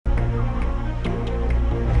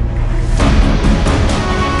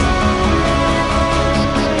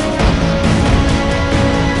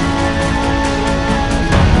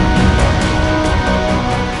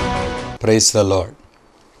Praise the lord.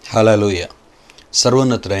 హల్లెలూయా.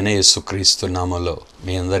 సర్వోన్నతుడైన యేసుక్రీస్తు నామములో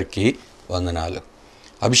మీ అందరికీ వందనాలు.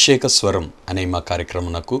 అభిషేక స్వరం అనే మా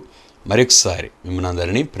కార్యక్రమమునకు మరొకసారి మిమ్మల్ని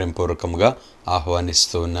అందరినీ ప్రేమపూర్వకంగా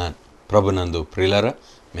ఆహ్వానిస్తూ ఉన్నాను. ప్రభునందు ప్రియులారా,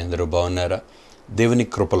 మీ అందరూ బాగున్నారా? దేవుని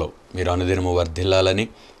కృపలో మీరు అనుదినము వర్ధిల్లాలని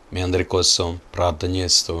మీ అందరి కోసం ప్రార్థన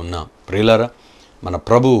చేస్తూ ఉన్నాం. ప్రియులారా, మన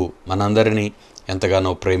ప్రభువు మనందరినీ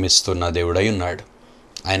ఎంతగానో ప్రేమిస్తున్న దేవుడై ఉన్నాడు.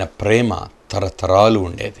 ఆయన ప్రేమ తరతరాలు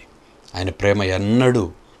ఉండేది. ఆయన ప్రేమ ఎన్నడూ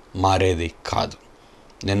మారేది కాదు.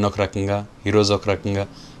 నిన్న ఒక రకంగా, ఈరోజు ఒక రకంగా,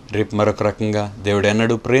 రేపు మరొక రకంగా దేవుడు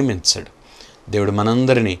ఎన్నడూ ప్రేమించడు. దేవుడు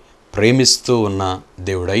మనందరినీ ప్రేమిస్తూ ఉన్న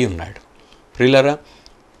దేవుడై ఉన్నాడు. ప్రియులారా,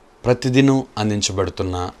 ప్రతిదినం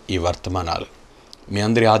అందించబడుతున్న ఈ వర్తమానాలు మీ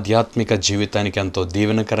అందరి ఆధ్యాత్మిక జీవితానికి ఎంతో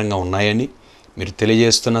దీవెనకరంగా ఉన్నాయని మీరు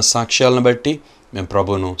తెలియజేస్తున్న సాక్ష్యాలను బట్టి మేము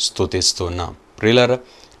ప్రభువును స్తుతిస్తూ ఉన్నాం. ప్రియులారా,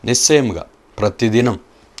 నిశ్చయముగా ప్రతిదినం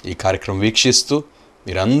ఈ కార్యక్రమం వీక్షిస్తూ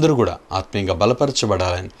మీరందరూ కూడా ఆత్మీయంగా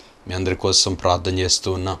బలపరచబడాలని మీ అందరి కోసం ప్రార్థన చేస్తూ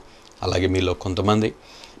ఉన్నాం. అలాగే మీలో కొంతమంది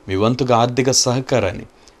మీ వంతుగా ఆర్థిక సహకారాన్ని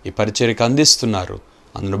ఈ పరిచర్యకు అందిస్తున్నారు.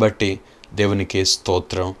 అందును బట్టి దేవునికి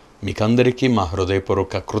స్తోత్రం. మీకందరికీ మా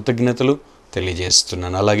హృదయపూర్వక కృతజ్ఞతలు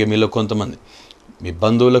తెలియజేస్తున్నాను. అలాగే మీలో కొంతమంది మీ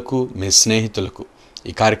బంధువులకు, మీ స్నేహితులకు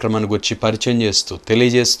ఈ కార్యక్రమాన్ని గురించి పరిచయం చేస్తూ,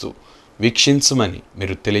 తెలియజేస్తూ వీక్షించమని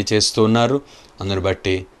మీరు తెలియజేస్తూ ఉన్నారు. అందును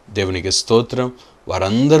బట్టి దేవునికి స్తోత్రం.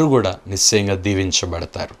 వారందరూ కూడా నిశ్చయంగా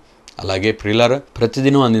దీవించబడతారు. అలాగే ప్రియులారా,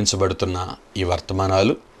 ప్రతిదినం అందించబడుతున్న ఈ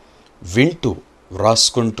వర్తమానాలు వింటూ,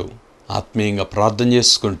 వ్రాసుకుంటూ, ఆత్మీయంగా ప్రార్థన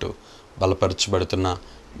చేసుకుంటూ బలపరచబడుతున్న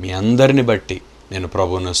మీ అందరిని బట్టి నేను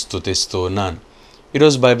ప్రభువును స్తుతిస్తూ ఉన్నాను.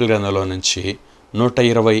 ఈరోజు బైబిల్ గ్రంథంలో నుంచి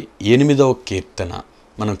 128వ కీర్తన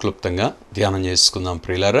మనం క్లుప్తంగా ధ్యానం చేసుకుందాం.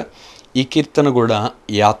 ప్రియులారా, ఈ కీర్తన కూడా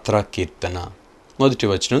యాత్రా కీర్తన. మొదటి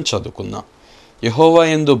వచనం చదువుకుందాం. యెహోవా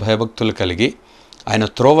యందు భయభక్తులు కలిగి ఆయన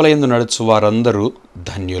త్రోవల యందు నడుచు వారందరూ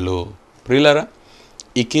ధన్యులు. ప్రియులారా,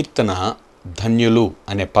 ఈ కీర్తన ధన్యులు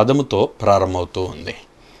అనే పదముతో ప్రారంభమవుతూ ఉంది.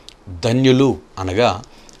 ధన్యులు అనగా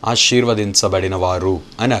ఆశీర్వదించబడిన వారు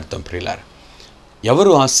అని అర్థం. ప్రియులారా,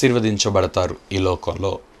 ఎవరు ఆశీర్వదించబడతారు ఈ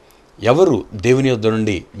లోకంలో? ఎవరు దేవుని యొద్ద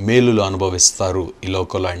నుండి మేలులు అనుభవిస్తారు ఈ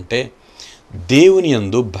లోకంలో అంటే దేవుని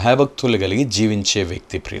యందు భయభక్తులు కలిగి జీవించే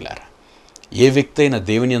వ్యక్తి. ప్రియులారా, ఏ వ్యక్తి అయినా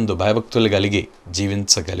దేవుని యందు భయభక్తులు కలిగి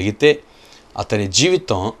జీవించగలిగితే అతని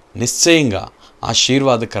జీవితం నిశ్చయంగా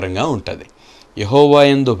ఆశీర్వాదకరంగా ఉంటుంది. యెహోవా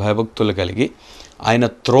యందు భయభక్తులు కలిగి ఆయన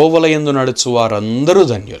త్రోవల యందు నడుచు వారందరూ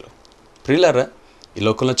ధన్యులు. ప్రియులారా, ఈ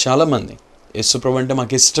లోకంలో చాలామంది యేసుప్రభు అంటే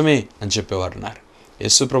మాకు ఇష్టమే అని చెప్పేవారు ఉన్నారు.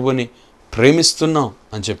 యేసుప్రభుని ప్రేమిస్తున్నాం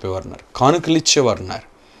అని చెప్పేవారు ఉన్నారు. కానుకలు ఇచ్చేవారు ఉన్నారు.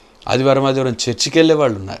 ఆదివారం చర్చికి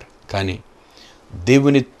వెళ్ళేవాళ్ళు ఉన్నారు. కానీ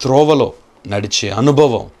దేవుని త్రోవలో నడిచే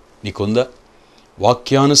అనుభవం నీకుందా?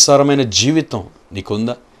 వాక్యానుసారమైన జీవితం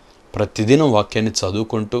నీకుందా? ప్రతిదినం వాక్యాన్ని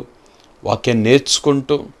చదువుకుంటూ, వాక్యాన్ని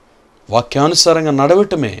నేర్చుకుంటూ, వాక్యానుసారంగా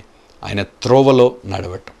నడవటమే ఆయన త్రోవలో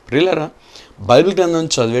నడవటం. ప్రియులారా, బైబిల్ గ్రంథం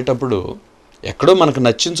చదివేటప్పుడు ఎక్కడో మనకు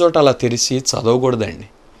నచ్చిన చోట అలా తెరిచి చదవకూడదండి.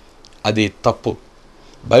 అది తప్పు.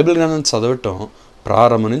 బైబిల్ గ్రంథం చదవటం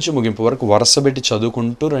ప్రారంభం నుంచి ముగింపు వరకు వరుసపెట్టి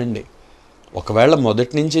చదువుకుంటూ రండి. ఒకవేళ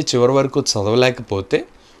మొదటి నుంచి చివరి వరకు చదవలేకపోతే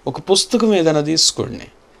ఒక పుస్తకం ఏదైనా తీసుకోండి.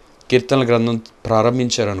 కీర్తనల గ్రంథం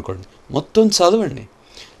ప్రారంభించారనుకోండి, మొత్తం చదవండి.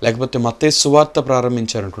 లేకపోతే మత్తయి సువార్త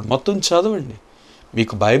ప్రారంభించారనుకోండి, మొత్తం చదవండి.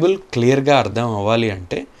 మీకు బైబిల్ క్లియర్గా అర్థం అవ్వాలి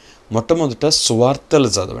అంటే మొట్టమొదట సువార్తలు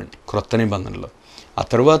చదవండి క్రొత్త నిబంధనలో. ఆ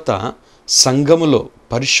తర్వాత సంఘములో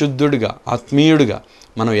పరిశుద్ధుడిగా, ఆత్మీయుడిగా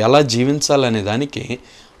మనం ఎలా జీవించాలనే దానికి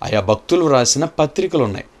ఆయా భక్తులు రాసిన పత్రికలు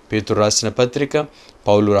ఉన్నాయి. పేతురు రాసిన పత్రిక,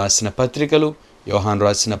 పౌలు రాసిన పత్రికలు, యోహాను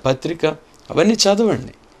రాసిన పత్రిక, అవన్నీ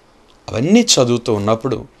చదవండి. అవన్నీ చదువుతూ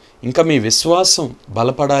ఉన్నప్పుడు ఇంకా మీ విశ్వాసం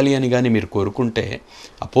బలపడాలి అని కానీ మీరు కోరుకుంటే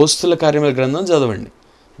అపోస్తుల కార్యముల గ్రంథం చదవండి.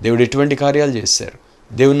 దేవుడు ఎటువంటి కార్యాలు చేశారు,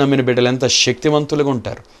 దేవుని నమ్మిన బిడ్డలు ఎంత శక్తివంతులుగా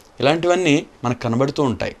ఉంటారు, ఇలాంటివన్నీ మనకు కనబడుతూ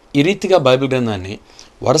ఉంటాయి. ఈ రీతిగా బైబిల్ గ్రంథాన్ని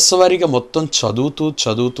వరుసవారీగా మొత్తం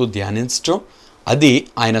చదువుతూ ధ్యానించడం, అది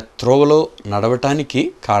ఆయన త్రోవలో నడవటానికి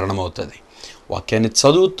కారణమవుతుంది. వాక్యాన్ని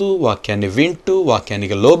చదువుతూ, వాక్యాన్ని వింటూ,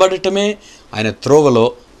 వాక్యానికి లోబడటమే ఆయన త్రోవలో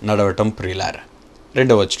నడవటం. ప్రియులారా,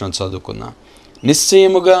 2వ వచనం చదువుకుందాం.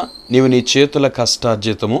 నిశ్చయముగా నీవు నీ చేతుల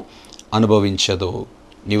కష్టార్జితము అనుభవించదు,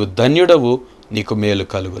 నీవు ధన్యుడవు, నీకు మేలు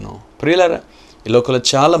కలుగును. ప్రియులారా, ఈ లోకంలో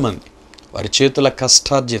చాలామంది వారి చేతుల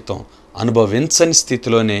కష్టార్జితం అనుభవించని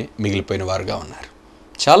స్థితిలోనే మిగిలిపోయిన వారుగా ఉన్నారు.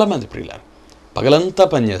 చాలామంది ప్రియులారా, పగలంతా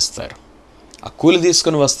పనిచేస్తారు, ఆ కూలి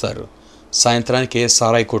తీసుకొని వస్తారు, సాయంత్రానికి ఏ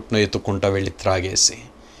సారాయి కొట్టునో ఎత్తుకుంటా వెళ్ళి త్రాగేసి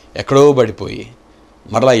ఎక్కడో పడిపోయి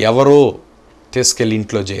మరలా ఎవరో తీసుకెళ్ళి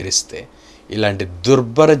ఇంట్లో చేరిస్తే ఇలాంటి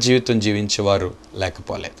దుర్భర జీవితం జీవించేవారు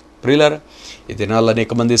లేకపోలేదు. ప్రియులారా, ఈ దినాల్లో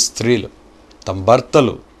అనేక మంది స్త్రీలు తమ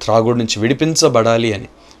భర్తలు త్రాగుడు నుంచి విడిపించబడాలి అని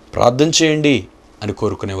ప్రార్థన చేయండి అని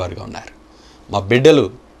కోరుకునేవారుగా ఉన్నారు. మా బిడ్డలు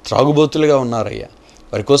త్రాగుబోతులుగా ఉన్నారయ్యా,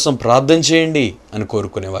 వారి కోసం ప్రార్థన చేయండి అని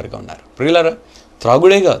కోరుకునేవారుగా ఉన్నారు. ప్రియులారా,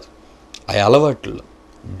 త్రాగుడే కాదు, ఆ అలవాట్లు,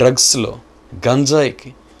 డ్రగ్స్లో, గంజాయికి,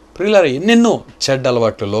 ప్రియులారా ఎన్నెన్నో చెడ్డ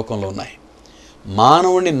అలవాట్లు లోకంలో ఉన్నాయి.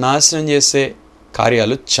 మానవుడిని నాశనం చేసే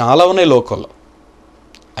కార్యాలు చాలా ఉన్నాయి లోకంలో.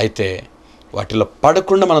 అయితే వాటిలో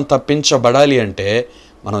పడకుండా మనం తప్పించబడాలి అంటే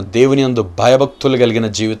మనం దేవుని యందు భయభక్తులు కలిగిన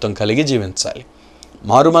జీవితం కలిగి జీవించాలి.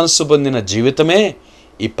 మారు మనస్సు పొందిన జీవితమే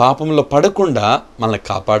ఈ పాపంలో పడకుండా మనల్ని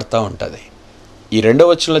కాపాడుతూ ఉంటుంది. ఈ 2వ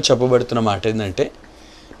వచనంలో చెప్పబడుతున్న మాట ఏంటంటే,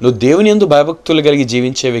 నువ్వు దేవుని యందు భయభక్తులు కలిగి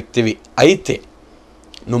జీవించే వ్యక్తివి అయితే,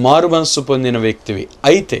 నువ్వు మారు మనస్సు పొందిన వ్యక్తివి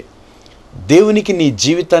అయితే, దేవునికి నీ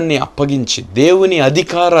జీవితాన్ని అప్పగించి దేవుని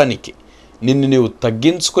అధికారానికి నిన్ను నీవు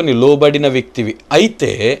తగ్గించుకొని లోబడిన వ్యక్తివి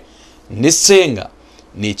అయితే, నిశ్చయంగా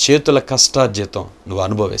నీ చేతుల కష్టార్జితం నువ్వు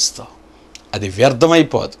అనుభవిస్తావు. అది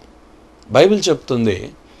వ్యర్థమైపోదు. బైబిల్ చెప్తుంది,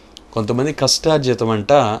 కొంతమంది కష్టార్జితం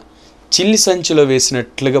అంట చిల్లి సంచిలో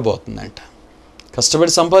వేసినట్లుగా పోతుందంట.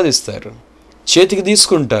 కష్టపడి సంపాదిస్తారు, చేతికి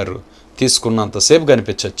తీసుకుంటారు, తీసుకున్నంతసేపు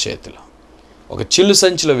కనిపించదు చేతిలో. ఒక చిల్లు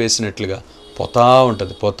సంచిలో వేసినట్లుగా పోతా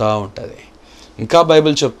ఉంటుంది. ఇంకా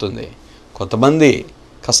బైబిల్ చెప్తుంది, కొంతమంది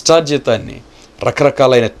కష్టార్జితాన్ని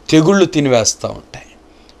రకరకాలైన తెగుళ్ళు తినివేస్తూ ఉంటాయి,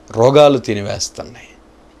 రోగాలు తినివేస్తున్నాయి.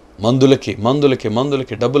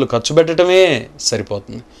 మందులకి డబ్బులు ఖర్చు పెట్టడమే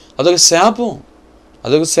సరిపోతుంది. అదొక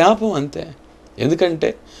శాపం అంతే. ఎందుకంటే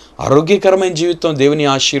ఆరోగ్యకరమైన జీవితం, దేవుని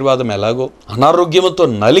ఆశీర్వాదం ఎలాగో అనారోగ్యంతో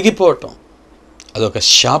నలిగిపోవటం అదొక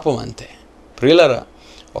శాపం అంతే. ప్రియులారా,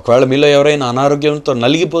 ఒకవేళ మీలో ఎవరైనా అనారోగ్యంతో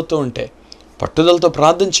నలిగిపోతూ ఉంటే పట్టుదలతో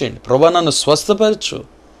ప్రార్థన చేయండి. ప్రభువా, నన్ను స్వస్థపరచు,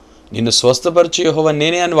 నిన్ను స్వస్థపరచు యెహోవా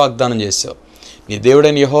నేనే అని వాగ్దానం చేసావు. నీ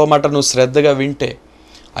దేవుడైన యెహోవా మాట నువ్వు శ్రద్ధగా వింటే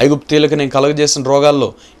ఐగుప్తీయులకు నేను కలుగజేసిన రోగాల్లో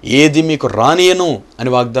ఏది మీకు రానియను అని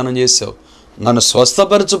వాగ్దానం చేసావు. నన్ను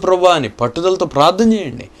స్వస్థపరచు ప్రభువా అని పట్టుదలతో ప్రార్థన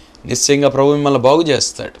చేయండి. నిశ్చయంగా ప్రభు మిమ్మల్ని బాగు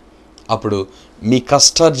చేస్తాడు. అప్పుడు మీ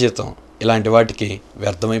కష్టార్జితం ఇలాంటి వాటికి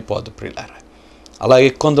వ్యర్థమైపోదు ప్రియులారా. అలాగే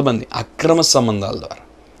కొంతమంది అక్రమ సంబంధాల ద్వారా,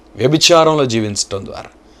 వ్యభిచారంలో జీవించడం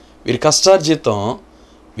ద్వారా వీరి కష్టార్జితం,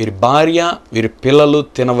 వీరి భార్య, వీరి పిల్లలు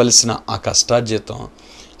తినవలసిన ఆ కష్టార్జితం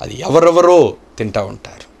అది ఎవరెవరో తింటూ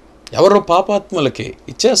ఉంటారు. ఎవరో పాపాత్ములకి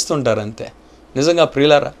ఇచ్చేస్తుంటారు అంతే. నిజంగా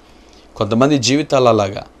ప్రియులారా, కొంతమంది జీవితాలు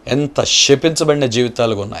అలాగా ఎంత శపించబడిన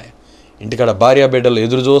జీవితాలుగా ఉన్నాయి. ఇంటికాడ భార్య బిడ్డలు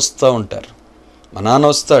ఎదురు చూస్తూ ఉంటారు. మా నాన్న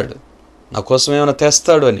వస్తాడు, నా కోసం ఏమైనా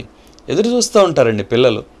తెస్తాడు అని ఎదురు చూస్తూ ఉంటారండి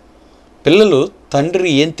పిల్లలు తండ్రి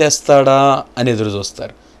ఏం తెస్తాడా అని ఎదురు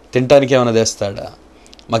చూస్తారు. తినటానికి ఏమైనా తెస్తాడా,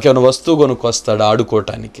 మాకేమైనా వస్తువు కొనుక్కొస్తాడా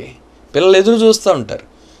ఆడుకోవటానికి, పిల్లలు ఎదురు చూస్తూ ఉంటారు.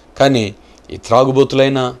 కానీ ఈ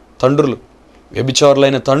త్రాగుబోతులైన తండ్రులు,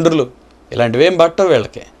 వ్యభిచారులైన తండ్రులు ఇలాంటివేం పట్టవు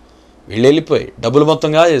వీళ్ళకి. వీళ్ళు వెళ్ళిపోయి డబ్బులు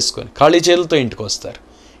మొత్తంగా చేసుకొని ఖాళీ చేతులతో ఇంటికి వస్తారు.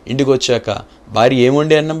 ఇంటికి వచ్చాక భార్య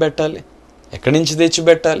ఏముండి అన్నం పెట్టాలి, ఎక్కడి నుంచి తెచ్చి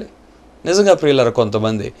పెట్టాలి? నిజంగా ప్రియులారా,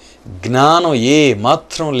 కొంతమంది జ్ఞానం ఏ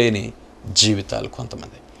మాత్రం లేని జీవితాలు,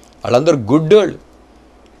 కొంతమంది వాళ్ళందరూ గుడ్డోళ్ళు.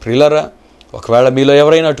 ప్రియులారా, ఒకవేళ మీలో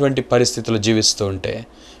ఎవరైనా అటువంటి పరిస్థితులు జీవిస్తూ ఉంటే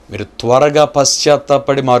మీరు త్వరగా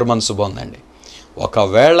పశ్చాత్తాపడి మారు మనసు పొందండి.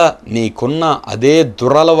 ఒకవేళ నీకున్న అదే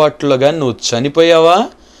దురలవాట్లో కానీ నువ్వు చనిపోయావా,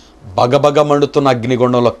 బగబగ మండుతున్న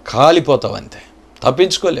అగ్నిగుండంలో కాలిపోతావు అంతే,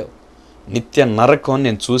 తప్పించుకోలేవు. నిత్య నరకం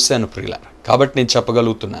నేను చూశాను ప్రియులారా. కాబట్టి నేను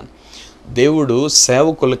చెప్పగలుగుతున్నాను, దేవుడు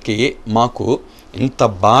సేవకులకి మాకు ఇంత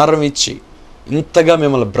భారం ఇచ్చి ఇంతగా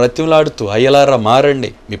మిమ్మల్ని బ్రతిమలాడుతూ అయ్యలారా మారండి,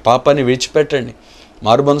 మీ పాపాన్ని విడిచిపెట్టండి,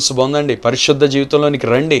 మారు మనసు పొందండి, పరిశుద్ధ జీవితంలోనికి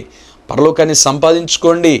రండి, పరలోకాన్ని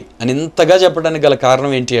సంపాదించుకోండి అని ఇంతగా చెప్పడానికి గల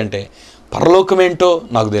కారణం ఏంటి అంటే, పరలోకం ఏంటో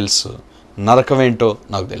నాకు తెలుసు, నరకం ఏంటో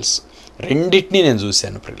నాకు తెలుసు. రెండింటినీ నేను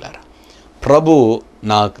చూశాను ప్రియులారా. ప్రభు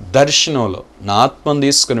నా దర్శనంలో నా ఆత్మను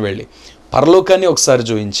తీసుకుని వెళ్ళి పరలోకాన్ని ఒకసారి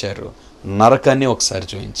చూపించారు, నరకాన్ని ఒకసారి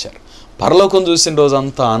చూపించారు. పరలోకం చూసిన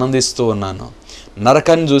రోజంతా ఆనందిస్తూ ఉన్నాను,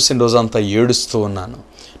 నరకాన్ని చూసిన రోజంతా ఏడుస్తూ ఉన్నాను.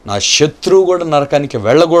 నా శత్రువు కూడా నరకానికి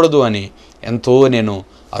వెళ్ళకూడదు అని ఎంతో నేను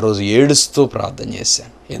ఆ రోజు ఏడుస్తూ ప్రార్థన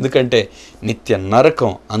చేశాను. ఎందుకంటే నిత్య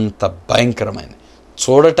నరకం అంత భయంకరమైనది,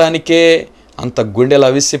 చూడటానికే అంత గుండెలు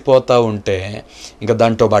అవిసిపోతూ ఉంటే ఇంకా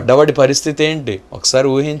దాంట్లో పడ్డవాడి పరిస్థితి ఏంటి ఒకసారి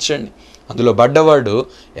ఊహించండి. అందులో పడ్డవాడు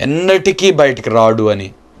ఎన్నటికీ బయటికి రాడు అని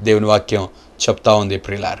దేవుని వాక్యం చెప్తా ఉంది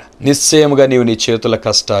ప్రియులారా. నిశ్చయముగా నీవు నీ చేతుల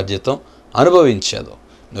కష్టార్జితం అనుభవించేదో,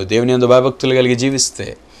 నువ్వు దేవుని యందు భయభక్తులు కలిగి జీవిస్తే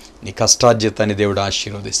నీ కష్టార్జితాన్ని దేవుడు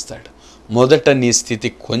ఆశీర్వదిస్తాడు. మొదట నీ స్థితి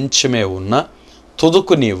కొంచెమే ఉన్నా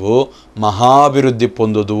తుదుకు నీవు మహాభివృద్ధి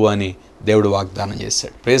పొందుదు అని దేవుడు వాగ్దానం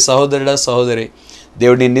చేశాడు. ప్రియ సహోదరుడా, సహోదరి,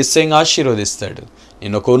 దేవుడు నిన్ను నిశ్చయంగా ఆశీర్వదిస్తాడు.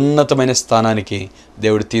 నేను ఒక ఉన్నతమైన స్థానానికి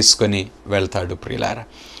దేవుడు తీసుకొని వెళ్తాడు. ప్రియులారా,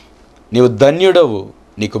 నీవు ధన్యుడవు,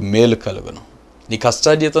 నీకు మేలు కలుగును. నీ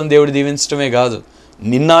కష్టార్జితం దేవుడు దీవించడమే కాదు,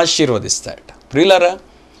 నిన్ను ఆశీర్వదిస్తాడట. ప్రియులారా,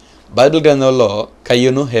 బైబిల్ గ్రంథంలో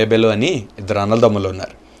కయ్యూను హేబెలు అని ఇద్దరు అన్నదమ్ములు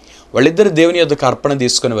ఉన్నారు. వాళ్ళిద్దరు దేవుని యొద్దకు అర్పణ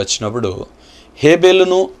తీసుకొని వచ్చినప్పుడు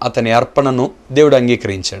హేబెలును అతని అర్పణను దేవుడు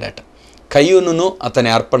అంగీకరించాడట. కయ్యూనును అతని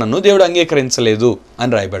అర్పణను దేవుడు అంగీకరించలేదు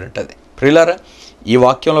అని రాయబడి ఉంటుంది. ప్రియులారా, ఈ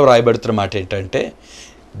వాక్యంలో రాయబడుతున్న మాట ఏంటంటే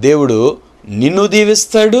దేవుడు నిన్ను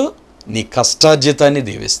దీవిస్తాడు, నీ కష్టార్జితాన్ని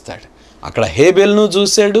దీవిస్తాడు. అక్కడ హేబెలును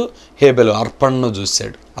చూశాడు, హేబెలు అర్పణను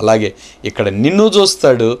చూశాడు. అలాగే ఇక్కడ నిన్ను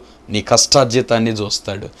చూస్తాడు, నీ కష్టార్జితాన్ని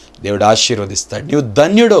చూస్తాడు. దేవుడు ఆశీర్వదిస్తాడు. నీవు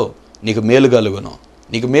ధన్యుడో, నీకు మేలు కలుగును.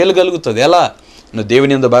 నీకు మేలు కలుగుతుంది. ఎలా? నువ్వు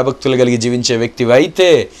దేవుని యందు భయభక్తులు కలిగి జీవించే వ్యక్తివి అయితే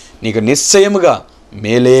నీకు నిశ్చయముగా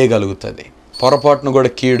మేలే కలుగుతుంది. పొరపాటును కూడా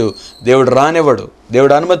కీడు దేవుడు రానివ్వడు,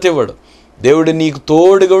 దేవుడు అనుమతి ఇవ్వడు. దేవుడు నీకు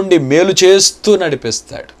తోడుగా ఉండి మేలు చేస్తూ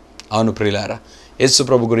నడిపిస్తాడు. అవును ప్రియులారా, యేసు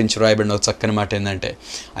ప్రభు గురించి రాయబడిన ఒక చక్కని మాట ఏంటంటే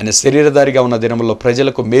ఆయన శరీరధారిగా ఉన్న దినముల్లో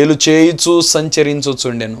ప్రజలకు మేలు చేయుచూ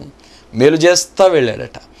సంచరించుచుండెను. మేలు చేస్తూ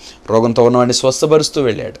వెళ్ళాడట. రోగంతో ఉన్నవాడిని స్వస్థపరుస్తూ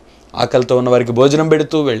వెళ్ళాడు. ఆకలితో ఉన్న వారికి భోజనం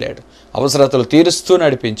పెడుతూ వెళ్ళాడు. అవసరతలు తీరుస్తూ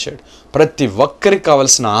నడిపించాడు. ప్రతి ఒక్కరికి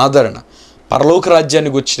కావలసిన ఆదరణ, పరలోక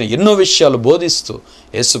రాజ్యాన్ని గుర్చిన ఎన్నో విషయాలు బోధిస్తూ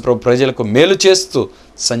యేసుప్రభు ప్రజలకు మేలు చేస్తూ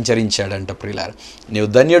సంచరించాడంట. ప్రియులారా, నీవు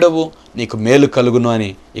ధన్యుడవు, నీకు మేలు కలుగును అని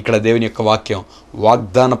ఇక్కడ దేవుని యొక్క వాక్యం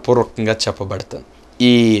వాగ్దానపూర్వకంగా చెప్పబడుతుంది.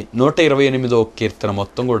 ఈ 128వ కీర్తన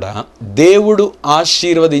మొత్తం కూడా దేవుడు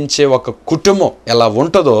ఆశీర్వదించే ఒక కుటుంబం ఎలా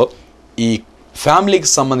ఉంటుందో ఈ ఫ్యామిలీకి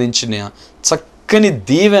సంబంధించిన చక్కని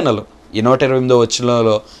దీవెనలు ఈ 128వ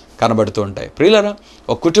వచనంలో కనబడుతూ ఉంటాయి. ప్రియులారా,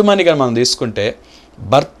 ఒక కుటుంబాన్ని కానీ మనం తీసుకుంటే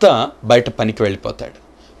భర్త బయట పనికి వెళ్ళిపోతాడు,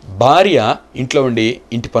 భార్య ఇంట్లో ఉండి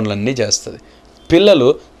ఇంటి పనులన్నీ చేస్తుంది, పిల్లలు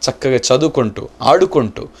చక్కగా చదువుకుంటూ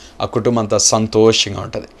ఆడుకుంటూ ఆ కుటుంబం అంతా సంతోషంగా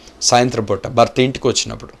ఉంటుంది. సాయంత్రం పూట భర్త ఇంటికి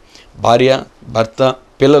వచ్చినప్పుడు భార్య, భర్త,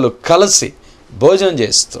 పిల్లలు కలిసి భోజనం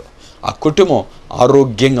చేస్తూ ఆ కుటుంబం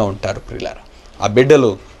ఆరోగ్యంగా ఉంటారు. ప్రియులారా, ఆ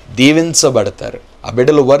బిడ్డలు దీవించబడతారు, ఆ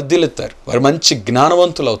బిడ్డలు వర్ధిల్లుతారు, వారు మంచి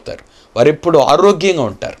జ్ఞానవంతులు అవుతారు, వారు ఎప్పుడు ఆరోగ్యంగా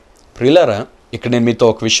ఉంటారు. ప్రియులారా, ఇక్కడ నేను మీతో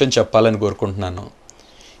ఒక విషయం చెప్పాలని కోరుకుంటున్నాను.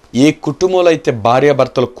 ఏ కుటుంబంలో అయితే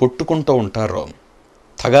భార్యాభర్తలు కొట్టుకుంటూ ఉంటారో,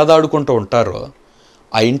 తగాదాడుకుంటూ ఉంటారో,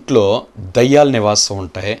 ఆ ఇంట్లో దయ్యాల నివాసం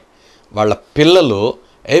ఉంటాయి. వాళ్ళ పిల్లలు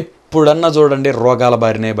ఎప్పుడన్నా చూడండి రోగాల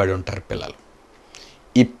బారినే పడి ఉంటారు పిల్లలు.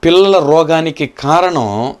 ఈ పిల్లల రోగానికి కారణం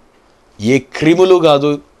ఏ క్రిములు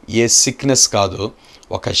కాదు, ఏ సిక్నెస్ కాదు,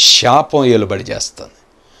 ఒక శాపం ఏలుబడి చేస్తుంది.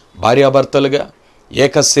 భార్యాభర్తలుగా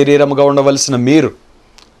ఏక శరీరముగా ఉండవలసిన మీరు,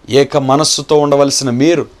 ఏక మనస్సుతో ఉండవలసిన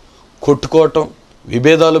మీరు కొట్టుకోవటం,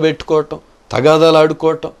 విభేదాలు పెట్టుకోవటం, తగాదాలు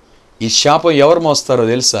ఆడుకోవటం, ఈ శాపం ఎవరు మోస్తారో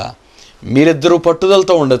తెలుసా? మీరిద్దరూ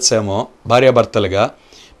పట్టుదలతో ఉండొచ్చేమో భార్యాభర్తలుగా,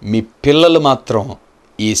 మీ పిల్లలు మాత్రం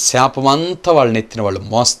ఈ శాపం అంతా వాళ్ళని ఎత్తిన వాళ్ళు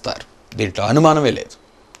మోస్తారు. దీంట్లో అనుమానమే లేదు,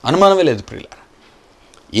 అనుమానమే లేదు. ప్రియులారా,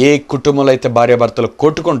 ఏ కుటుంబంలో అయితే భార్యాభర్తలు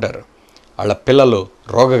కొట్టుకుంటారో వాళ్ళ పిల్లలు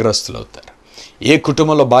రోగగ్రస్తులు అవుతారు. ఏ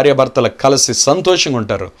కుటుంబంలో భార్యాభర్తలు కలిసి సంతోషంగా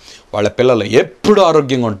ఉంటారో వాళ్ళ పిల్లలు ఎప్పుడూ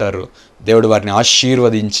ఆరోగ్యంగా ఉంటారు. దేవుడు వారిని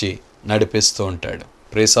ఆశీర్వదించి నడిపిస్తూ ఉంటాడు.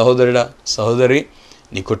 ప్రియ సహోదరుడా, సహోదరి,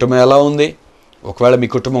 నీ కుటుంబం ఎలా ఉంది? ఒకవేళ మీ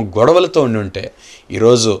కుటుంబం గొడవలతో ఉండి ఉంటే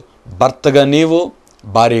ఈరోజు భర్తగా నీవు,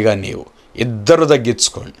 భార్యగా నీవు ఇద్దరు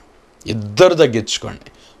తగ్గించుకోండి,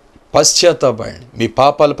 పశ్చాత్తాపడండి, మీ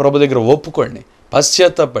పాపాలు ప్రభు దగ్గర ఒప్పుకోండి,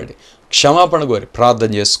 పశ్చాత్తాపడి క్షమాపణ కోరి ప్రార్థన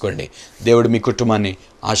చేసుకోండి. దేవుడు మీ కుటుంబాన్ని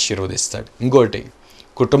ఆశీర్వదిస్తాడు. ఇంకోటి,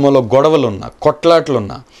 కుటుంబంలో గొడవలున్నా,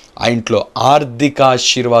 కొట్లాట్లున్నా ఆ ఇంట్లో ఆర్థిక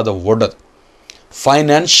ఆశీర్వాదం ఉండదు,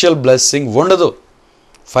 ఫైనాన్షియల్ బ్లెస్సింగ్ ఉండదు.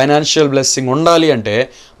 ఫైనాన్షియల్ బ్లెస్సింగ్ ఉండాలి అంటే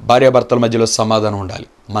భార్యాభర్తల మధ్యలో సమాధానం ఉండాలి.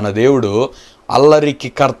 మన దేవుడు అల్లరికి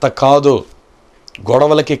కర్త కాదు,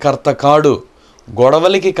 గొడవలకి కర్త కాడు.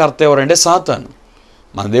 గొడవలకి కర్త ఎవరంటే సాతాను.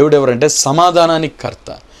 మన దేవుడు ఎవరంటే సమాధానానికి కర్త.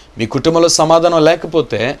 మీ కుటుంబంలో సమాధానం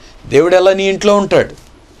లేకపోతే దేవుడు ఎలా నీ ఇంట్లో ఉంటాడు?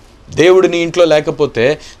 దేవుడు నీ ఇంట్లో లేకపోతే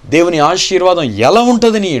దేవుని ఆశీర్వాదం ఎలా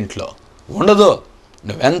ఉంటుంది? నీ ఇంట్లో ఉండదు.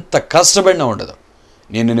 నువ్వెంత కష్టపడినా ఉండదు.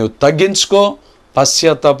 నువ్వు తగ్గించుకో,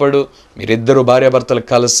 పశ్చాత్తాపడు. మీరిద్దరూ భార్యాభర్తలు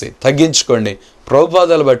కలిసి తగ్గించుకోండి,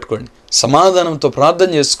 ప్రభుపాదాలు పట్టుకోండి, సమాధానంతో ప్రార్థన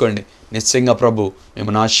చేసుకోండి. నిశ్చయంగా ప్రభు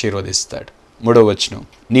మిమ్మల్ని ఆశీర్వదిస్తాడు. 3వ వచనం,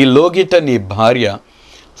 నీ లోగిట నీ భార్య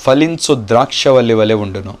ఫలించు ద్రాక్షవల్లి వలె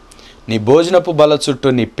ఉండును, నీ భోజనపు బల చుట్టూ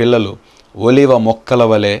నీ పిల్లలు ఒలివ మొక్కల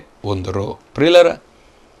వలె ఉందురు. ప్రియులరా,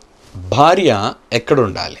 భార్య ఎక్కడ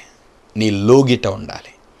ఉండాలి? నీ లోగిట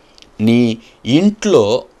ఉండాలి. నీ ఇంట్లో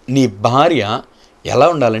నీ భార్య ఎలా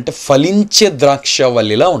ఉండాలంటే ఫలించే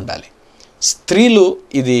ద్రాక్షవల్లిలా ఉండాలి. స్త్రీలు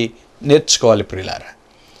ఇది నేర్చుకోవాలి. ప్రియులారా,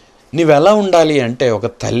 నీవు ఎలా ఉండాలి అంటే ఒక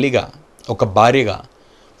తల్లిగా, ఒక భార్యగా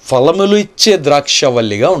ఫలములు ఇచ్చే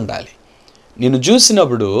ద్రాక్షవల్లిగా ఉండాలి. నిన్ను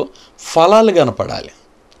చూసినప్పుడు ఫలాలు కనపడాలి,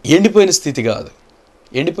 ఎండిపోయిన స్థితి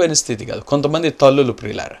కాదు. కొంతమంది తల్లులు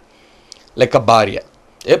ప్రియులారా లెక్క భార్య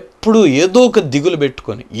ఎప్పుడూ ఏదో ఒక దిగులు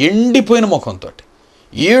పెట్టుకొని ఎండిపోయిన ముఖంతో,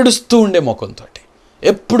 ఏడుస్తూ ఉండే ముఖంతో,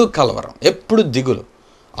 ఎప్పుడు కలవరం, ఎప్పుడు దిగులు.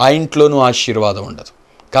 ఆ ఇంట్లోనూ ఆశీర్వాదం ఉండదు.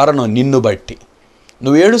 కారణం నిన్ను బట్టి.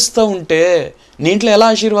 నువ్వు ఏడుస్తూ ఉంటే నీ ఇంట్లో ఎలా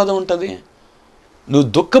ఆశీర్వాదం ఉంటుంది? నువ్వు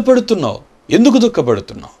దుఃఖపడుతున్నావు. ఎందుకు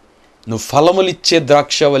దుఃఖపడుతున్నావు? నువ్వు ఫలములిచ్చే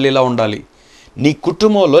ద్రాక్షవల్లిలా ఉండాలి. నీ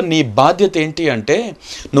కుటుంబంలో నీ బాధ్యత ఏంటి అంటే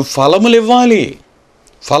నువ్వు ఫలములు ఇవ్వాలి.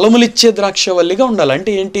 ఫలములిచ్చే ద్రాక్షవల్లిగా ఉండాలి.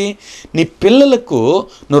 అంటే ఏంటి? నీ పిల్లలకు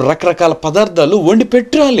నువ్వు రకరకాల పదార్థాలు వండి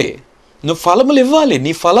పెట్టాలి. నువ్వు ఫలములు ఇవ్వాలి,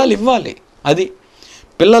 నీ ఫలాలు ఇవ్వాలి. అది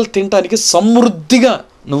పిల్లలు తినడానికి సమృద్ధిగా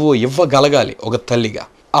నువ్వు ఇవ్వగలగాలి ఒక తల్లిగా.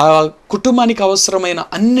 ఆ కుటుంబానికి అవసరమైన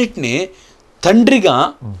అన్నిటినీ తండ్రిగా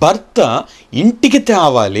భర్త ఇంటికి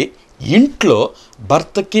తేవాలి. ఇంట్లో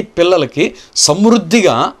భర్తకి పిల్లలకి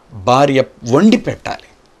సమృద్ధిగా భార్య వండి పెట్టాలి.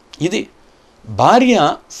 ఇది భార్య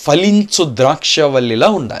ఫలించు ద్రాక్షవల్లిలా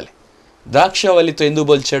ఉండాలి. ద్రాక్షవల్లితో ఎందుకు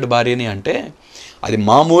పోల్చాడు భార్యని అంటే అది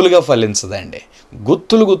మామూలుగా ఫలించదండి.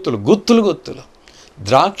 గుత్తులు గుత్తులు గుత్తులు గుత్తులు.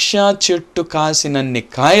 ద్రాక్ష చెట్టు కాసినన్ని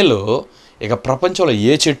కాయలు ఇక ప్రపంచంలో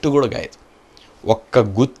ఏ చెట్టు కూడా కాయదు. ఒక్క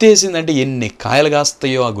గుత్తేసిందంటే ఎన్ని కాయలు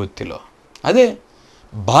కాస్తాయో ఆ గుత్తిలో. అదే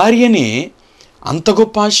భార్యని అంత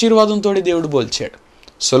గొప్ప ఆశీర్వాదంతో దేవుడు పోల్చాడు.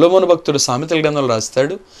 సొలొమోను భక్తుడు సామెతల గ్రంథంలో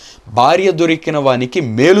రాస్తాడు, భార్య దొరికిన వానికి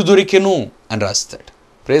మేలు దొరికెను అని రాస్తాడు.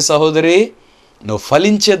 ప్రే సహోదరి, నువ్వు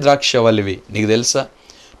ఫలించే ద్రాక్షవల్లివి. నీకు తెలుసా?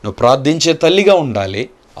 నువ్వు ప్రార్థించే తల్లిగా ఉండాలి,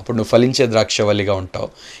 అప్పుడు నువ్వు ఫలించే ద్రాక్షవల్లిగా ఉంటావు.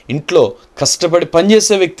 ఇంట్లో కష్టపడి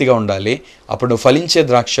పనిచేసే వ్యక్తిగా ఉండాలి, అప్పుడు నువ్వు ఫలించే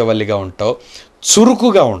ద్రాక్షవల్లిగా ఉంటావు.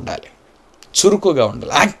 చురుకుగా ఉండాలి, చురుకుగా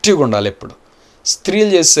ఉండాలి, యాక్టివ్గా ఉండాలి ఎప్పుడు.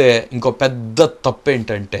 స్త్రీలు చేసే ఇంకో పెద్ద తప్పు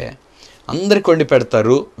ఏంటంటే అందరికి వండి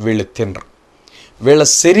పెడతారు, వీళ్ళు తినరు. వీళ్ళ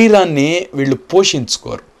శరీరాన్ని వీళ్ళు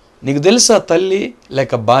పోషించుకోరు. నీకు తెలుసా తల్లి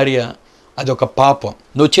లేక భార్య, అది ఒక పాపం.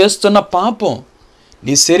 నువ్వు చేస్తున్న పాపం.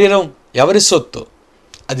 నీ శరీరం ఎవరి సొత్తు?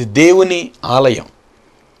 అది దేవుని ఆలయం.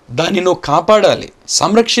 దాన్ని నువ్వు కాపాడాలి,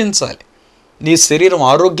 సంరక్షించాలి. నీ శరీరం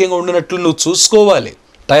ఆరోగ్యంగా ఉండినట్లు నువ్వు చూసుకోవాలి,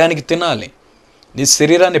 టయానికి తినాలి, నీ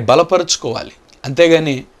శరీరాన్ని బలపరుచుకోవాలి.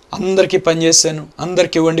 అంతేగాని అందరికీ పనిచేశాను,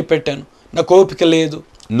 అందరికీ వండి పెట్టాను, నాకు ఓపిక లేదు.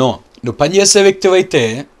 నో, నువ్వు పనిచేసే వ్యక్తివైతే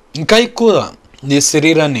ఇంకా ఎక్కువ నీ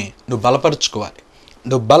శరీరాన్ని నువ్వు బలపరుచుకోవాలి.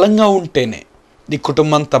 నువ్వు బలంగా ఉంటేనే నీ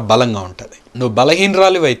కుటుంబం అంతా బలంగా ఉంటుంది. నువ్వు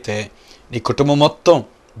బలహీనరాలివైతే నీ కుటుంబం మొత్తం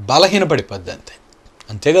బలహీనపడిపోద్ది.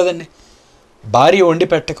 అంతే కదండి. భార్య వండి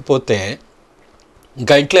పెట్టకపోతే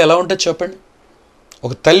ఇంకా ఇంట్లో ఎలా ఉంటుంది చెప్పండి?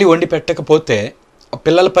 ఒక తల్లి వండి పెట్టకపోతే ఆ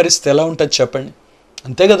పిల్లల పరిస్థితి ఎలా ఉంటుంది చెప్పండి?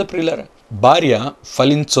 అంతే కదా ప్రియులారా. భార్య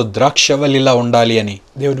ఫలించు ద్రాక్షవల్లిలా ఉండాలి అని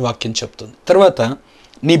దేవుని వాక్యం చెప్తుంది. తర్వాత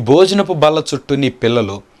నీ భోజనపు బల్ల చుట్టూ నీ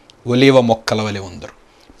పిల్లలు ఒలీవ మొక్కల వలె ఉందరు.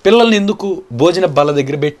 పిల్లల్ని ఎందుకు భోజన బల్ల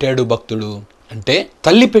దగ్గర పెట్టాడు భక్తుడు అంటే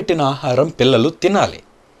తల్లి పెట్టిన ఆహారం పిల్లలు తినాలి.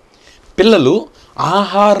 పిల్లలు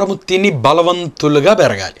ఆహారము తిని బలవంతులుగా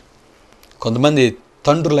పెరగాలి. కొంతమంది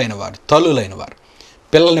తండ్రులైన వారు, తల్లులైన వారు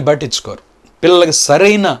పిల్లల్ని పట్టించుకోరు. పిల్లలకి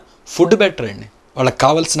సరైన ఫుడ్ పెట్టరండి. వాళ్ళకి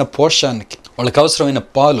కావలసిన పోషానికి, వాళ్ళకి అవసరమైన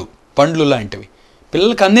పాలు, పండ్లు లాంటివి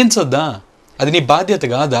పిల్లలకి అందించొద్దా? అది నీ బాధ్యత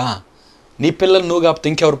కాదా? నీ పిల్లలు నువ్వు కాకపోతే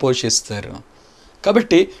ఇంకెవరు పోషిస్తారు?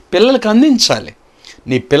 కాబట్టి పిల్లలకు అందించాలి.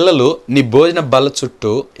 నీ పిల్లలు నీ భోజన బల్ల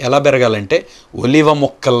చుట్టూ ఎలా పెరగాలంటే ఒలివ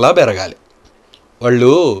మొక్కల్లా పెరగాలి.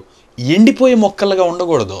 వాళ్ళు ఎండిపోయే మొక్కలుగా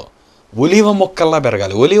ఉండకూడదు, ఒలివ మొక్కల్లా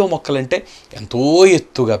పెరగాలి. ఒలివ మొక్కలంటే ఎంతో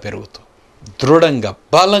ఎత్తుగా పెరుగుతూ దృఢంగా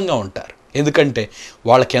బలంగా ఉంటారు. ఎందుకంటే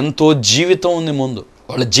వాళ్ళకి ఎంతో జీవితం ఉంది ముందు.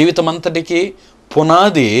 వాళ్ళ జీవితం అంతటికి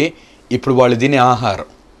పునాది ఇప్పుడు వాళ్ళు తినే ఆహారం.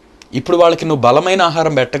 ఇప్పుడు వాళ్ళకి నువ్వు బలమైన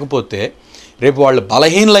ఆహారం పెట్టకపోతే రేపు వాళ్ళు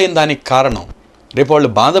బలహీనలైన దానికి కారణం, రేపు వాళ్ళు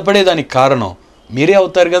బాధపడేదానికి కారణం మీరే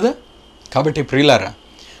అవుతారు కదా. కాబట్టి ప్రియులారా,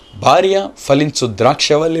 భార్య ఫలించు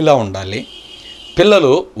ద్రాక్షవల్లిలా ఉండాలి,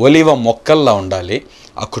 పిల్లలు ఒలివ మొక్కల్లా ఉండాలి,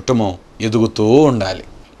 ఆ కుటుంబం ఎదుగుతూ ఉండాలి.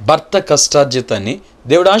 భర్త కష్టార్జితాన్ని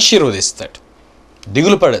దేవుడు ఆశీర్వదిస్తాడు.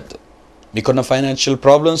 దిగులు పడద్దు. మీకున్న ఫైనాన్షియల్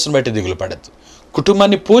ప్రాబ్లమ్స్ని బట్టి దిగులు పడద్దు.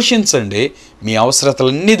 కుటుంబాన్ని పోషించండి, మీ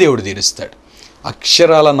అవసరతలన్నీ దేవుడు తీరుస్తాడు.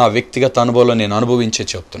 అక్షరాల నా వ్యక్తిగత అనుభవంలో నేను అనుభవించే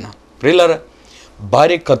చెప్తున్నాను. ప్రియులారా,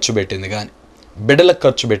 భార్యకు ఖర్చు పెట్టింది కానీ, బిడ్డలకు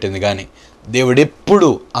ఖర్చు పెట్టింది కానీ దేవుడు ఎప్పుడు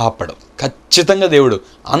ఆపడు. ఖచ్చితంగా దేవుడు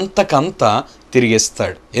అంతకంతా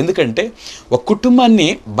తిరిగిస్తాడు. ఎందుకంటే ఒక కుటుంబాన్ని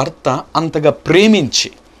భర్త అంతగా ప్రేమించి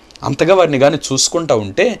అంతగా వారిని కానీ చూసుకుంటూ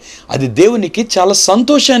ఉంటే అది దేవునికి చాలా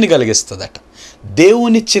సంతోషాన్ని కలిగిస్తుందట.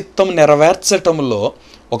 దేవుని చిత్తం నెరవేర్చటంలో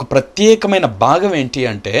ఒక ప్రత్యేకమైన భాగం ఏంటి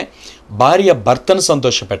అంటే భార్య భర్తను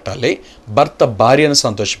సంతోషపెట్టాలి, భర్త భార్యను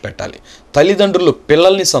సంతోషపెట్టాలి, తల్లిదండ్రులు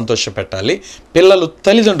పిల్లల్ని సంతోషపెట్టాలి, పిల్లలు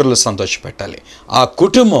తల్లిదండ్రులు సంతోషపెట్టాలి. ఆ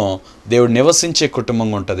కుటుంబం దేవుడు నివసించే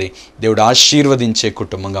కుటుంబంగా ఉంటుంది, దేవుడు ఆశీర్వదించే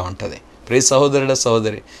కుటుంబంగా ఉంటుంది. ప్రియ సహోదరుడ,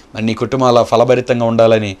 సహోదరి, మరి నీ కుటుంబం అలా ఫలభరితంగా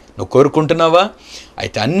ఉండాలని నువ్వు కోరుకుంటున్నావా?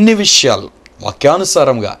 అయితే అన్ని విషయాలు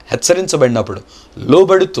వాక్యానుసారంగా హెచ్చరించబడినప్పుడు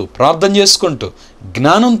లోబడుతూ ప్రార్థన చేసుకుంటూ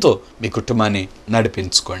జ్ఞానంతో మీ కుటుంబాన్ని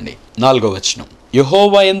నడిపించుకోండి. 4వ వచనం,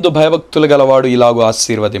 యెహోవా యందు భయభక్తులు గలవాడు ఇలాగూ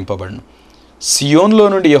ఆశీర్వదింపబడును. సియోన్లో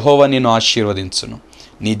నుండి యెహోవా నిన్ను ఆశీర్వదించును.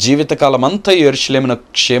 నీ జీవితకాలం అంతా యెరూషలేమున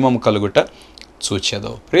క్షేమం కలుగుట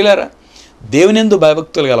చూచెదవు. ప్రియులారా, దేవుని యందు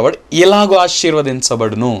భయభక్తులు గలవాడు ఇలాగూ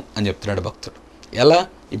ఆశీర్వదించబడును అని చెప్తున్నాడు భక్తుడు. ఎలా?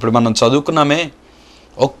 ఇప్పుడు మనం చదువుకున్నామే,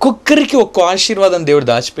 ఒక్కొక్కరికి ఒక్కో ఆశీర్వాదం దేవుడు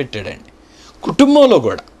దాచిపెట్టాడండి. కుటుంబంలో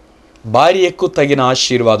కూడా భార్యకు తగిన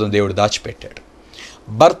ఆశీర్వాదం దేవుడు దాచిపెట్టాడు,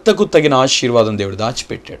 భర్తకు తగిన ఆశీర్వాదం దేవుడు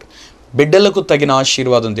దాచిపెట్టాడు, బిడ్డలకు తగిన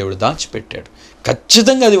ఆశీర్వాదం దేవుడు దాచిపెట్టాడు.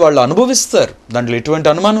 ఖచ్చితంగా అది వాళ్ళు అనుభవిస్తారు, దాంట్లో ఎటువంటి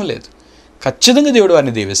అనుమానం లేదు. ఖచ్చితంగా దేవుడు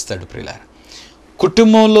వారిని దీవిస్తాడు. ప్రియులారా,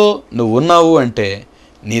 కుటుంబంలో నువ్వు ఉన్నావు అంటే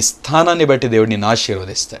నీ స్థానాన్ని బట్టి దేవుడు నిన్ను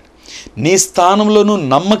ఆశీర్వదిస్తాడు. నీ స్థానంలో నువ్వు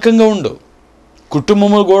నమ్మకంగా ఉండు.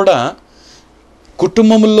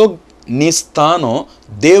 కుటుంబంలో నీ స్థానం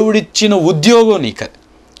దేవుడిచ్చిన ఉద్యోగం నీకు.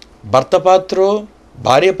 భర్త పాత్రో,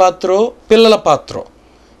 భార్య పాత్రో, పిల్లల పాత్రో,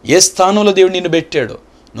 ఏ స్థానంలో దేవుడు నిన్ను పెట్టాడో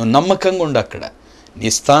నువ్వు నమ్మకంగా ఉండు. అక్కడ నీ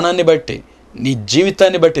స్థానాన్ని బట్టి, నీ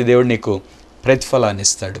జీవితాన్ని బట్టి దేవుడు నీకు ప్రతిఫలాన్ని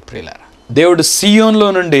ఇస్తాడు. ప్రియులారా, దేవుడు సియోన్లో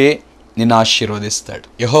నుండి నిన్ను ఆశీర్వదిస్తాడు.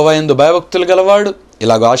 యెహోవా యందు భయభక్తులు గలవాడు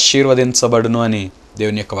ఇలాగ ఆశీర్వదించబడును అని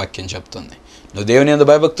దేవుని యొక్క వాక్యం చెప్తుంది. నువ్వు దేవుని యందు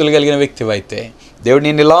భయభక్తులు కలిగిన వ్యక్తివైతే దేవుడు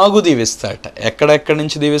నిన్ను ఇలాగూ దీవిస్తాడట. ఎక్కడెక్కడి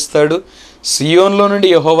నుంచి దీవిస్తాడు? సియోన్లో నుండి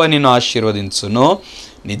యెహోవా నిన్ను ఆశీర్వదించును.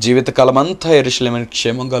 నీ జీవితకాలం అంతా యెరూషలేమున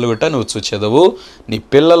క్షేమం కలుగుట నువ్వు చూచెదవు. నీ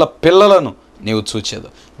పిల్లల పిల్లలను నీవు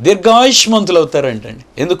చూచెదవు. దీర్ఘాయుష్మంతులు అవుతారంటండి.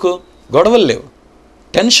 ఎందుకు? గొడవలు లేవు,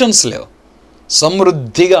 టెన్షన్స్ లేవు,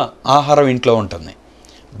 సమృద్ధిగా ఆహారం ఇంట్లో ఉంటుంది,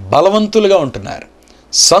 బలవంతులుగా ఉంటున్నారు,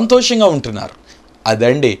 సంతోషంగా ఉంటున్నారు.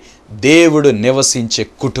 అదండి దేవుడు నివసించే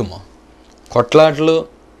కుటుంబం. కొట్లాటలు,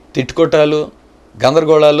 తిట్టుకోటాలు,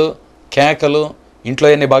 గందరగోళాలు, కేకలు, ఇంట్లో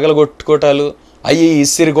ఎన్ని బగలు కొట్టుకోటాలు,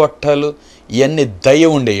 ఇసిరి కొట్టాలు, ఇవన్నీ దయ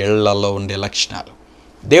ఉండే ఇళ్లలో ఉండే లక్షణాలు,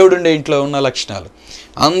 దేవుడు ఉండే ఇంట్లో ఉన్న లక్షణాలు.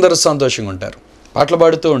 అందరూ సంతోషంగా ఉంటారు, పాటలు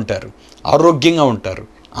పాడుతూ ఉంటారు, ఆరోగ్యంగా ఉంటారు,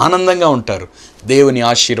 ఆనందంగా ఉంటారు, దేవుని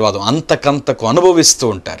ఆశీర్వాదం అంతకంతకు అనుభవిస్తూ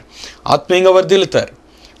ఉంటారు, ఆత్మీయంగా వర్ధిల్లుతారు,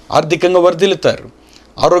 ఆర్థికంగా వర్ధిల్లుతారు,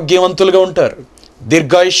 ఆరోగ్యవంతులుగా ఉంటారు,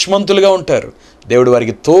 దీర్ఘాయుష్మంతులుగా ఉంటారు. దేవుడు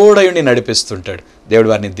వారికి తోడయుండి నడిపిస్తుంటాడు. దేవుడు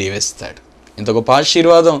వారిని దీవిస్తాడు. ఇంత గొప్ప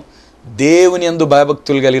ఆశీర్వాదం దేవుని యందు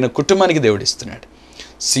భయభక్తులు కలిగిన కుటుంబానికి దేవుడు ఇస్తున్నాడు.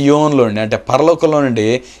 సియోన్లో నుండి, అంటే పరలోకంలో నుండి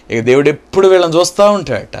ఇక దేవుడు ఎప్పుడు వీళ్ళని చూస్తూ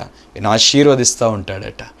ఉంటాడట, ఈయన ఆశీర్వదిస్తూ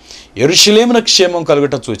ఉంటాడట. యెరూషలేమున క్షేమం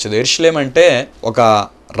కలుగుట చూచెదవు. యెరూషలేం అంటే ఒక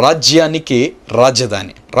రాజ్యానికి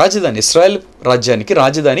రాజధాని. ఇశ్రాయేల్ రాజ్యానికి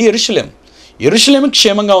రాజధాని యెరూషలేం. యెరూషలేము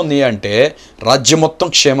క్షేమంగా ఉంది అంటే రాజ్యం మొత్తం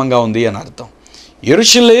క్షేమంగా ఉంది అని అర్థం.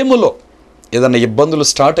 యెరూషలేములో ఏదన్నా ఇబ్బందులు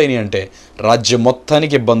స్టార్ట్ అయినాయి అంటే రాజ్యం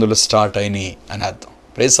మొత్తానికి ఇబ్బందులు స్టార్ట్ అయినాయి అని అర్థం.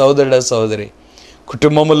 ప్రియ సహోదరుడా, సహోదరి,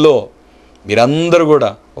 కుటుంబముల్లో మీరందరూ కూడా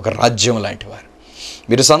ఒక రాజ్యం లాంటి వారు.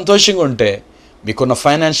 మీరు సంతోషంగా ఉంటే మీకున్న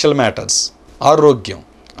ఫైనాన్షియల్ మ్యాటర్స్, ఆరోగ్యం,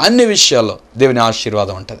 అన్ని విషయాల్లో దేవుని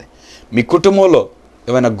ఆశీర్వాదం ఉంటుంది. మీ కుటుంబంలో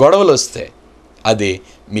ఏమైనా గొడవలు వస్తే అది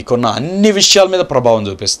మీకున్న అన్ని విషయాల మీద ప్రభావం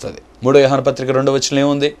చూపిస్తుంది. 3 యోహాను పత్రిక 2వ వచనంలో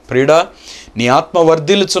ఏముంది? ప్రియుడా, నీ ఆత్మ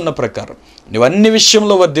వర్ధిల్లుచున్న ప్రకారం నువ్వు అన్ని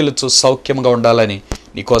విషయంలో వర్ధిల్లుచు సౌఖ్యంగా ఉండాలని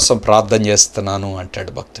నీకోసం ప్రార్థన చేస్తున్నాను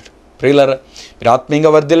అంటాడు భక్తుడు. ప్రియులారా, మీరు ఆత్మీయంగా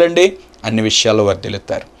వర్ధిల్లండి, అన్ని విషయాల్లో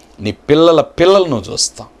వర్ధిల్లుతారు. నీ పిల్లల పిల్లలు నువ్వు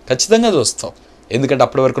చూస్తావు, ఖచ్చితంగా చూస్తావు. ఎందుకంటే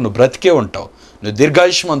అప్పటి వరకు నువ్వు బ్రతికే ఉంటావు, నువ్వు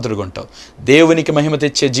దీర్ఘాయుష్మంతుడిగా ఉంటావు. దేవునికి మహిమ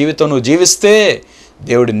తెచ్చే జీవితం నువ్వు జీవిస్తే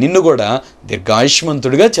దేవుడు నిన్ను కూడా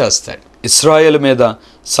దీర్ఘాయుష్మంతుడిగా చేస్తాడు. ఇశ్రాయేలు మీద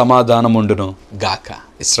సమాధానం ఉండును గాక.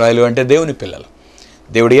 ఇశ్రాయేలు అంటే దేవుని పిల్లలు,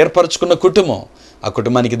 దేవుడు ఏర్పరచుకున్న కుటుంబం. ఆ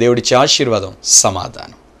కుటుంబానికి దేవుడిచ్చే ఆశీర్వాదం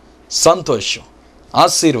సమాధానం, సంతోషం,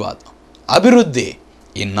 ఆశీర్వాదం, అభివృద్ధి,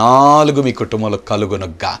 ఈ 4 మీ కుటుంబంలో కలుగును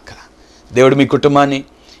గాక. దేవుడు మీ కుటుంబాన్ని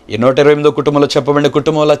ఈ 128వ కుటుంబంలో చెప్పబడిన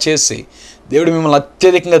కుటుంబంలా చేసి దేవుడు మిమ్మల్ని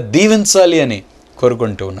అత్యధికంగా దీవించాలి అని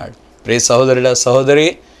కోరుకుంటూ ఉన్నాడు. ప్రియ సహోదరుడా, సహోదరి,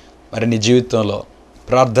 మరి నీ జీవితంలో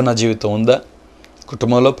ప్రార్థనా జీవితం ఉందా?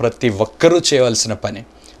 కుటుంబంలో ప్రతి ఒక్కరూ చేయవలసిన పని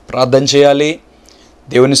ప్రార్థన చేయాలి,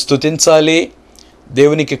 దేవుని స్తుతించాలి,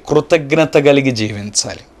 దేవునికి కృతజ్ఞత కలిగి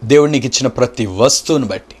జీవించాలి. దేవునికి ఇచ్చిన ప్రతి వస్తువుని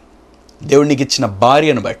బట్టి, దేవునికి ఇచ్చిన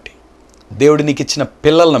భార్యను బట్టి, దేవుడికి ఇచ్చిన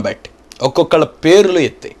పిల్లలను బట్టి ఒక్కొక్కళ్ళ పేర్లు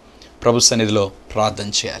ఎత్తి ప్రభు సన్నిధిలో ప్రార్థన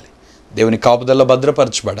చేయాలి. దేవుని కాపుదల్లో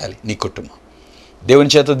భద్రపరచబడాలి నీ కుటుంబం, దేవుని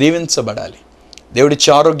చేత దీవించబడాలి, దేవుడిచ్చే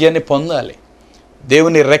ఆరోగ్యాన్ని పొందాలి,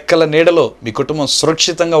 దేవుని రెక్కల నీడలో మీ కుటుంబం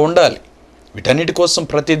సురక్షితంగా ఉండాలి. వీటన్నిటి కోసం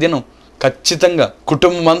ప్రతిదినం ఖచ్చితంగా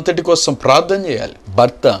కుటుంబం అంతటి కోసం ప్రార్థన చేయాలి.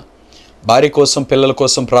 భర్త భార్య కోసం, పిల్లల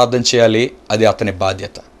కోసం ప్రార్థన చేయాలి, అది అతని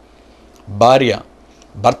బాధ్యత. భార్య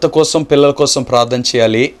భర్త కోసం, పిల్లల కోసం ప్రార్థన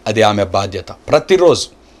చేయాలి, అది ఆమె బాధ్యత. ప్రతిరోజు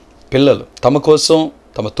పిల్లలు తమ కోసం,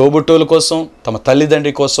 తమ తోబుట్టువుల కోసం, తమ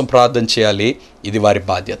తల్లిదండ్రి కోసం ప్రార్థన చేయాలి, ఇది వారి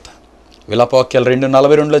బాధ్యత. విలాపవాక్యాలు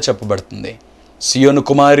 2:42లో చెప్పబడుతుంది, సియోను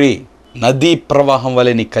కుమారి, నదీ ప్రవాహం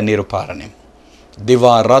వలె నీ కన్నీరు పారని.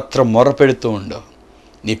 దివారాత్రం మొరపెడుతూ ఉండు.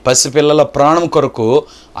 నీ పసిపిల్లల ప్రాణం కొరకు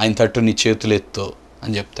ఆయన తట్టు నీ చేతులు ఎత్తు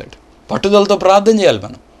అని చెప్తాడు. పట్టుదలతో ప్రార్థన చేయాలి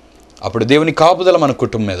మనం. అప్పుడు దేవుని కాపుదల మన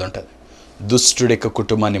కుటుంబం మీద ఉంటుంది. దుష్టుడిక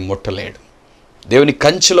కుటుంబాన్ని ముట్టలేడు. దేవుని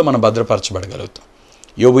కంచెలో మనం భద్రపరచబడగలుగుతాం.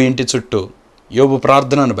 యోబు ఇంటి చుట్టూ యోబు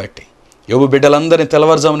ప్రార్థనను బట్టి యోబు బిడ్డలందరినీ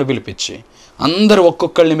తెల్లవారుజామున పిలిపించి అందరూ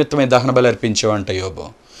ఒక్కొక్కళ్ళ నిమిత్తమై దహన బలి అర్పించేవంట యోబు.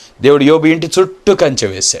 దేవుడు యోబు ఇంటి చుట్టూ కంచె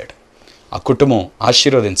వేశాడు. ఆ కుటుంబం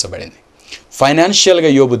ఆశీర్వదించబడింది. ఫైనాన్షియల్గా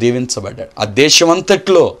యోబు దీవించబడ్డాడు. ఆ దేశం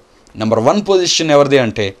అంతట్లో నెంబర్ 1 పొజిషన్ ఎవరిది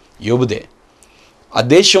అంటే యోబుదే. ఆ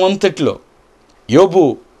దేశం అంతట్లో యోబు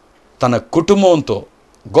తన కుటుంబంతో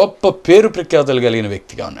గొప్ప పేరు ప్రఖ్యాతులు కలిగిన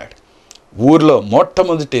వ్యక్తిగా ఉన్నాడు. ఊర్లో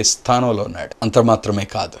మొట్టమొదటి స్థానంలో ఉన్నాడు. అంత మాత్రమే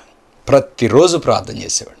కాదు, ప్రతిరోజు ప్రార్థన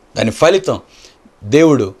చేసేవాడు. దాని ఫలితం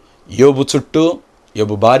దేవుడు యోబు చుట్టూ,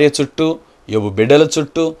 యోబు భార్య చుట్టూ, యోబు బిడ్డల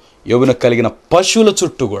చుట్టూ, యోబునకు కలిగిన పశువుల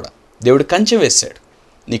చుట్టూ కూడా దేవుడు కంచె వేశాడు.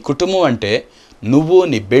 నీ కుటుంబం అంటే నువ్వు,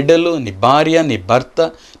 నీ బిడ్డలు, నీ భార్య, నీ భర్త,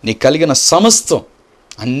 నీ కలిగిన సమస్తం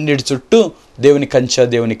అన్నిటి చుట్టూ దేవుని కంచె,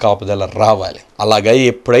 దేవుని కాపుదల రావాలి. అలాగే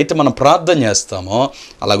ఎప్పుడైతే మనం ప్రార్థన చేస్తామో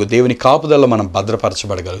అలాగే దేవుని కాపుదల మనం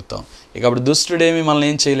భద్రపరచబడగలుగుతాం. ఇక అప్పుడు దుష్టుడేమి మనల్ని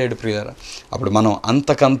ఏం చేయలేడు ప్రియులారా. అప్పుడు మనం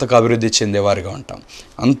అంతకంతకు అభివృద్ధి చెందేవారిగా ఉంటాం,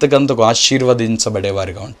 అంతకంతకు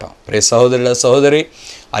ఆశీర్వదించబడేవారిగా ఉంటాం. ప్రియ సహోదరుడా, సహోదరి,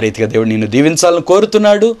 ఆ రీతిగా దేవుడు నిన్ను దీవించాలని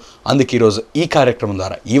కోరుతున్నాడు. అందుకే ఈరోజు ఈ కార్యక్రమం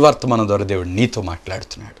ద్వారా, ఈ వర్తమానం ద్వారా దేవుడు నీతో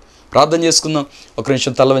మాట్లాడుతున్నాడు. ప్రార్థన చేసుకుందాం. ఒక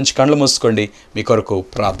నిమిషం తల వంచి కళ్ళు మూసుకోండి. మీ కొరకు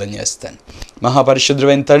ప్రార్థన చేస్తాను.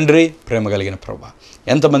 మహాపరిశుద్ధుడైన తండ్రి, ప్రేమ కలిగిన ప్రభువా,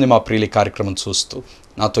 ఎంతమంది మా ప్రియుల కార్యక్రమం చూస్తూ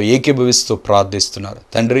నాతో ఏకీభవిస్తూ ప్రార్థిస్తున్నారు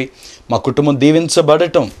తండ్రి. మా కుటుంబం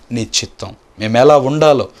దీవించబడటం నీ చిత్తం. మేము ఎలా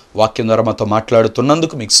ఉండాలో వాక్యం ద్వారా మాతో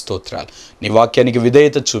మాట్లాడుతున్నందుకు మీకు స్తోత్రాలు. నీ వాక్యానికి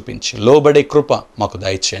విధేయత చూపించి లోబడే కృప మాకు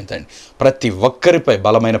దయచేయండి. ప్రతి ఒక్కరిపై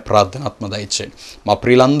బలమైన ప్రార్థనాత్మ దయచేయండి. మా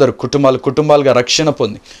ప్రియులందరూ కుటుంబాలుగా రక్షణ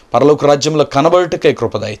పొంది పరలోక రాజ్యంలో కనబడటకై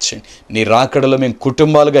కృప దయచేయండి. నీ రాకడలో మేము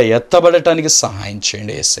కుటుంబాలుగా ఎత్తబడటానికి సహాయం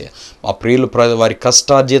చేయండి యేసయ్య. మా ప్రియులు వారి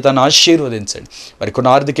కష్టార్జితాన్ని ఆశీర్వదించండి. వారికి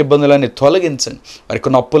కొన్ని ఆర్థిక ఇబ్బందులన్నీ తొలగించండి. వారికి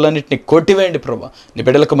కొన్ని అప్పులన్నింటినీ కొట్టివేయండి ప్రభా. నీ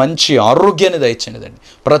బిడ్డలకు మంచి ఆరోగ్యాన్ని దయచేయండి తండ్రి.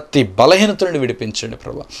 ప్రతి బలహీనత నుండి విడిపించండి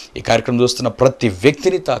ప్రభా. ఈ కార్యక్రమం చూస్తున్న ప్రతి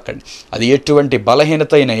వ్యక్తిని తాకండి. అది ఎటువంటి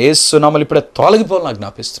బలహీనత అయినా యేసు నామములో ఇప్పుడే తొలగిపోవాలని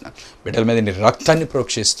జ్ఞాపిస్తున్నాను. బిడ్డల మీద నీ రక్తాన్ని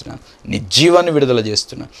ప్రోక్షిస్తున్నాను. నీ జీవాన్ని విడుదల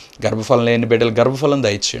చేస్తున్నాను. గర్భఫలం లేని బిడ్డలు గర్భఫలం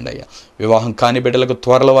దయచేయండి అయ్యా. వివాహం కాని బిడ్డలకు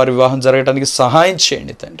త్వరలో వారి వివాహం జరగడానికి సహాయం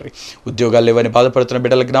చేయండి తండ్రి. ఉద్యోగాలు లేవని బాధపడుతున్న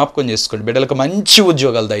బిడ్డలకు జ్ఞాపకం చేసుకోండి. బిడ్డలకు మంచి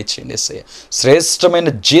ఉద్యోగాలు దయచేయండి యేసయ్య. శ్రేష్టమైన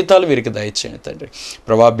జీతాలు వీరికి దయచేయండి తండ్రి.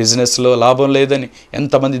 ప్రభా, బిజినెస్లో లాభం లేదని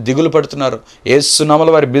ఎంతమంది దిగులు పడుతున్నారు. యేసు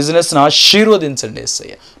నామములో వారి బిజినెస్ని ఆశీర్వదించండి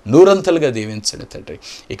యేసయ్య. నూరంతలుగా దీవించండి తండ్రి.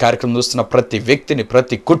 ఈ కార్యక్రమం చూస్తున్న ప్రతి వ్యక్తిని,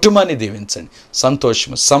 ప్రతి కుటుంబాన్ని దీవించండి.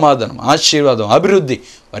 సంతోషము, సమాధానం, ఆశీర్వాదం, అభివృద్ధి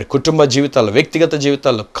వారి కుటుంబ జీవితాల్లో, వ్యక్తిగత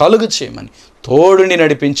జీవితాల్లో కలుగు చేయమని, తోడుని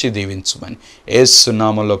నడిపించి దీవించమని యేసు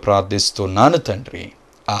నామములో ప్రార్థిస్తున్నాను తండ్రి.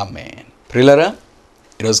 ఆమేన్. ప్రియులారా,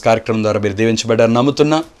 ఈరోజు కార్యక్రమం ద్వారా మీరు దీవించబడ్డారని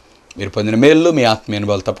నమ్ముతున్నా. మీరు పొందిన మేలు, మీ ఆత్మీయ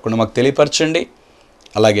అనుభవాలు తప్పకుండా మాకు తెలియపరచండి.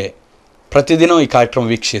 అలాగే ప్రతిదినం ఈ కార్యక్రమం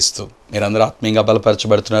వీక్షిస్తూ మీరందరూ ఆత్మీయంగా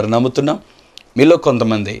బలపరచబడుతున్నారని నమ్ముతున్నాం. మీలో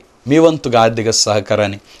కొంతమంది మీ వంతుగా ఆర్థిక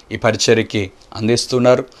సహకారాన్ని ఈ పరిచర్యకి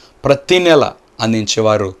అందిస్తున్నారు. ప్రతి నెల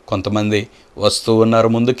అందించేవారు కొంతమంది వస్తూ ఉన్నారు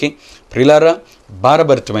ముందుకి. ప్రియులారా,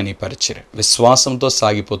 భారభరితమైన ఈ పరిచర్య, విశ్వాసంతో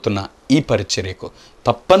సాగిపోతున్న ఈ పరిచర్యకు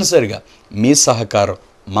తప్పనిసరిగా మీ సహకారం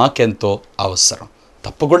మాకెంతో అవసరం.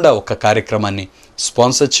 తప్పకుండా ఒక కార్యక్రమాన్ని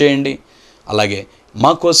స్పాన్సర్ చేయండి. అలాగే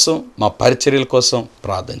మా కోసం, మా పరిచర్యల కోసం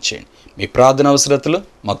ప్రార్థన చేయండి. మీ ప్రార్థన అవసరతలు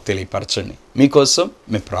మాకు తెలియపరచండి. మీకోసం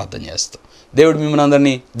మేము ప్రార్థన చేస్తాం. దేవుడు మిమ్మల్ని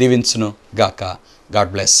అందరినీ దీవించును గాక.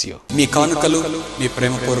 God bless you. మీ కానుకలు, మీ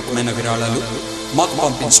ప్రేమపూర్వకమైన విరాళాలు మాకు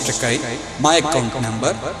పంపించటకై మా account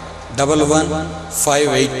number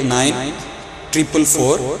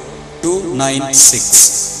 115894444296,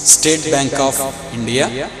 state bank of India,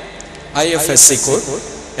 IFSC code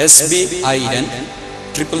SBIN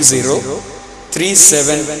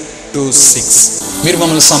 0003726. మీరు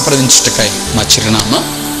మమ్మల్ని సంప్రదించుటకై మా చిరునామా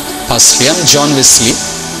పాస్టర్ ఎం. జాన్ వెస్లీ,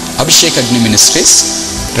 అభిషేక్ అగ్ని మినిస్ట్రీస్,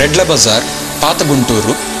 రెడ్ల బజార్, పాత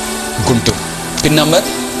గుంటూరు, గుంటూరు. Pin number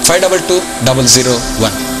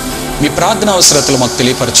 522001. మీ ప్రార్థన అవసరతలు మాకు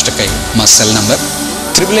తెలియపరచుటకై మా సెల్ నంబర్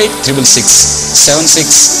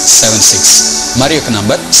 88667676, మరి ఒక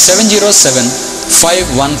నంబర్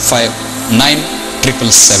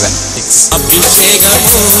 7075159777.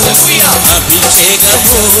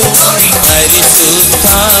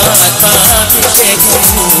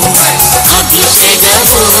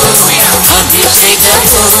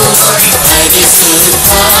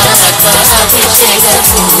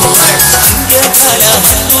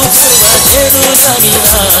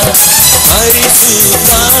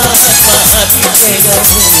 పరిశుద్ధాత్మ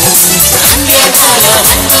అభిషేకము